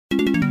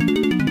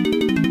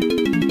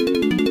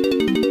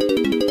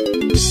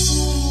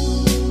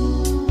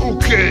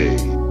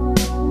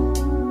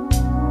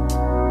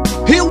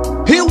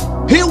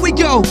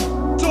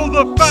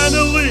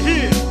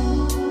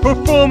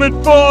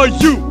performing for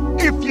you.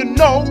 If you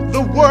know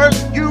the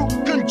words, you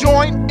can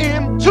join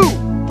in too.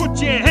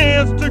 Put your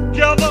hands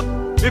together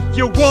if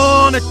you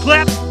wanna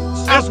clap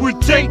as we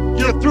take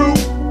you through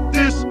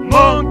this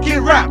monkey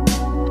rap.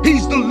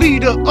 He's the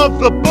leader of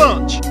the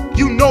bunch,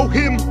 you know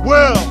him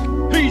well.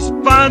 He's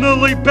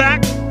finally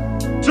back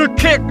to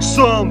kick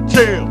some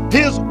tail.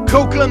 His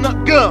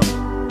coconut gun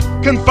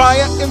can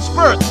fire in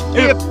spurts.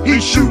 If he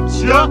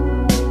shoots ya,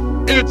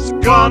 It's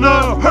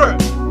gonna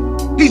hurt.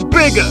 he's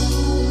bigger,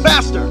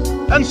 faster,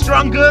 and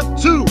stronger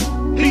too.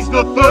 He's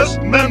the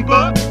first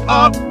member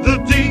of the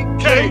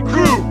DK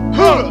crew.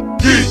 Huh.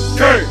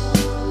 DK,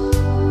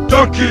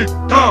 Donkey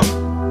Kong.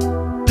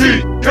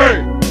 DK,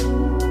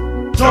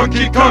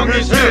 Donkey Kong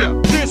is here.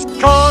 This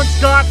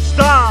Kong's got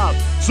style,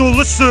 so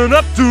listen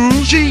up,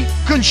 dude. She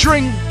can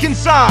shrink in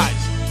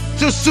size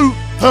to suit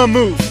her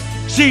mood.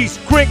 She's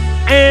quick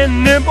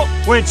and nimble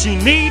when she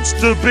needs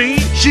to be.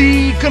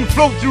 She can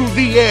float through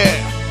the air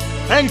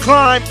and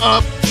climb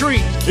up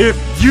trees. If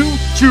you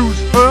choose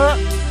her,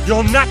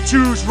 you'll not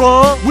choose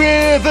wrong.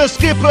 With a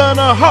skip and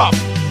a hop,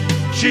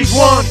 She's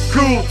one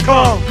cool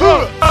Kong.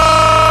 huh,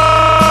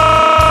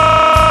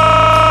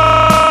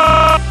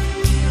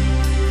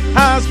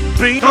 Has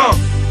been Kong.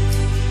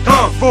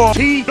 for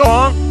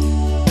Kong.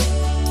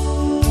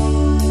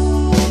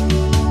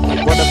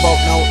 What about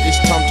now? It's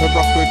time to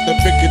rock with the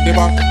biggity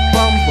rock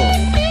Bumble.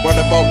 What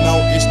about now?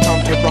 It's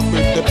time to rock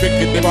with the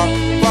biggity rock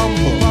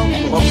Bumble.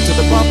 Bump to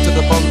the bump to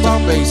the bump to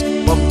bass.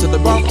 Bump to the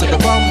bump to the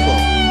bumble.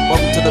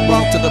 Bump to the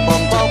bump to the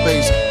bump to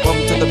bass. Bump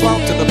to the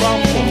bump to the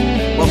bumble.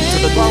 Bump to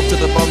the bump to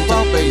the bump to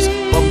bass.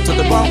 Bump to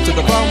the bump to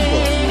the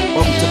bumble.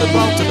 Bump to the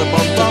bump to the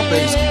bump to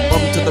bass.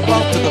 Bump to the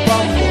bump to the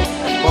bumble.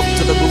 Bump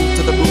to the boom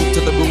to the boom to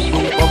the boom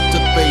boom. Bump to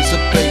the bass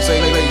and bass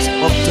bass.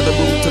 Bump to the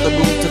boom to the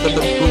boom to the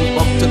boom.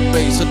 Bump to the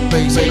bass and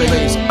bass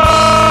bass.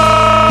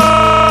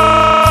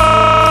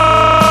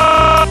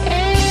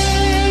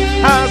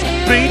 Has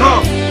been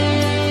Kong.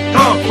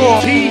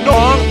 for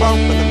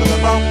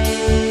Kong.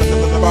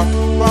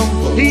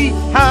 He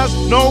has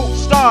no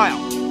style,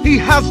 he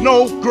has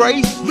no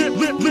grace.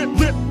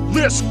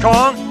 This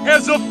Kong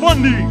has a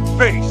funny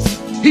face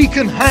He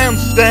can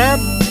handstand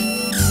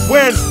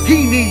when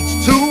he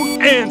needs to.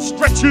 and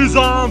stretch his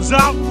arms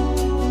out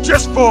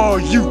just for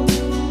you.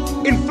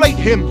 Inflate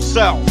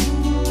himself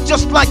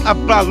just like a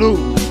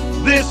balloon.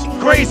 This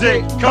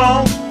crazy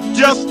Kong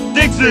just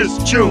digs his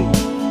tune.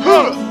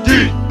 Huh.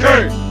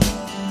 DK,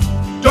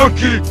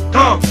 Donkey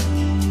Kong.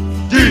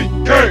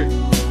 DK,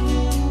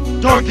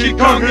 Donkey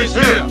Kong is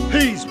here.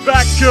 He's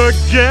back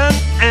again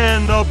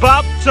and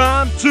about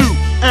time too.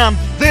 And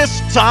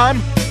this time,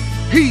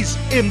 he's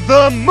in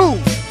the mood.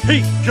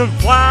 He can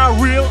fly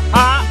real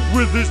high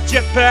with his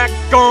jetpack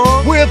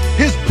on. With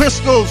his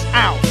pistols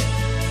out,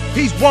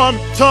 he's one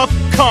tough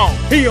Kong.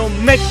 He'll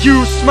make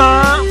you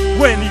smile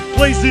when he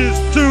plays his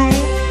tune.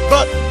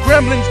 But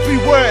gremlins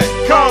beware,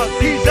 cause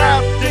he's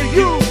after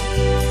you.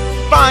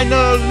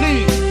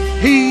 Finally,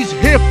 he's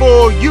here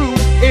for you.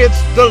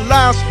 It's the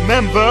last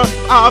member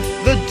of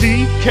the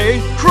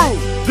DK crew.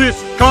 This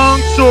Kong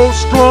so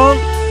strong,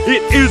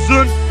 it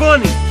isn't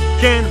funny.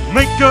 Can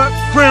make a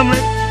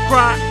gremlin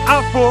cry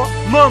out for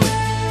mommy.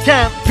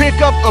 Can't pick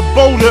up a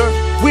boulder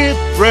with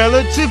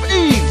relative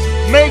ease.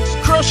 Makes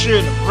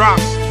crushing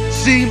rocks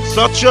seem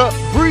such a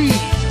breeze.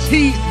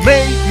 He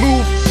may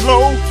move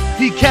slow,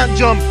 he can't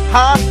jump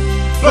high,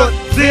 But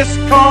this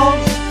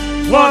Kong's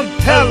one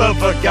hell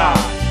of a guy.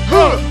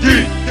 huh,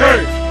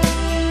 DK,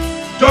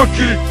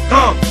 Donkey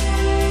Kong.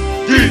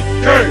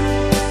 DK,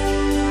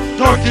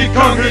 Donkey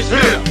Kong is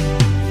here.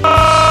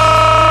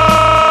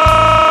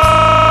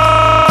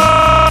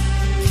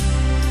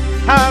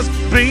 has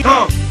Beat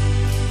Kong.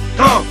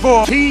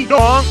 for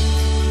Kong.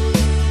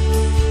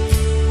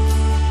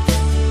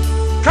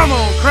 Come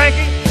on,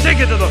 Cranky, take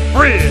it to the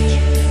fridge.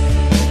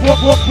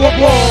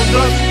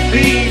 Walnuts,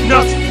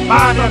 peanuts,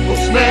 pineapple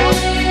smell.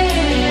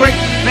 Grape,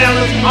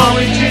 melons,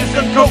 oranges,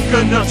 and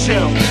coconut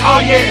shells. Oh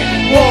yeah,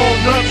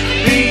 walnuts,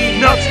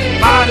 peanuts,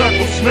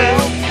 pineapple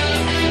smell.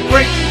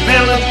 Grape,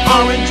 melons,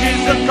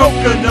 oranges, and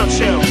coconut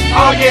shells.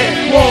 Oh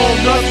yeah,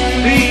 walnuts,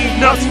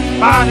 peanuts,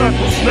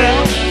 pineapple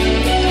smell.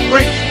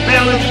 Grape,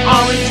 melons,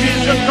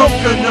 oranges, and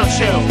coconut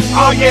shells.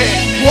 Oh yeah,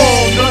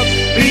 walnuts,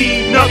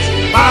 peanuts,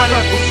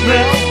 pineapple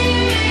smell.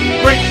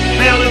 Grape,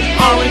 melons,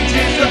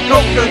 oranges, and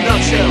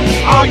coconut shells.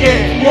 Oh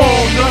yeah,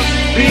 walnuts,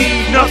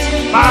 peanuts,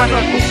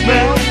 pineapple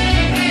smell.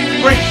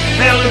 Grape,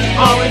 melons,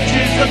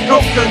 oranges, and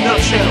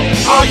coconut shells.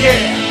 Oh yeah,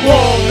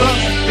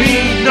 walnuts,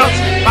 peanuts,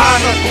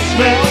 pineapple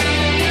smell.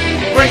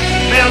 Grape,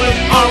 melons,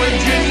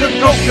 oranges, and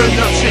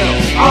coconut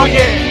shells. Oh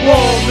yeah,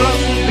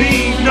 walnuts,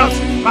 peanuts,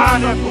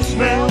 pineapple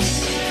smell.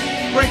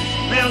 Grape,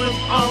 melons,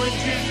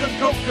 oranges, and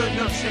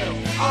coconut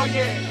shells. Oh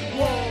yeah,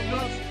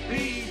 walnuts,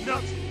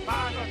 peanuts,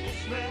 pineapple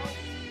smell.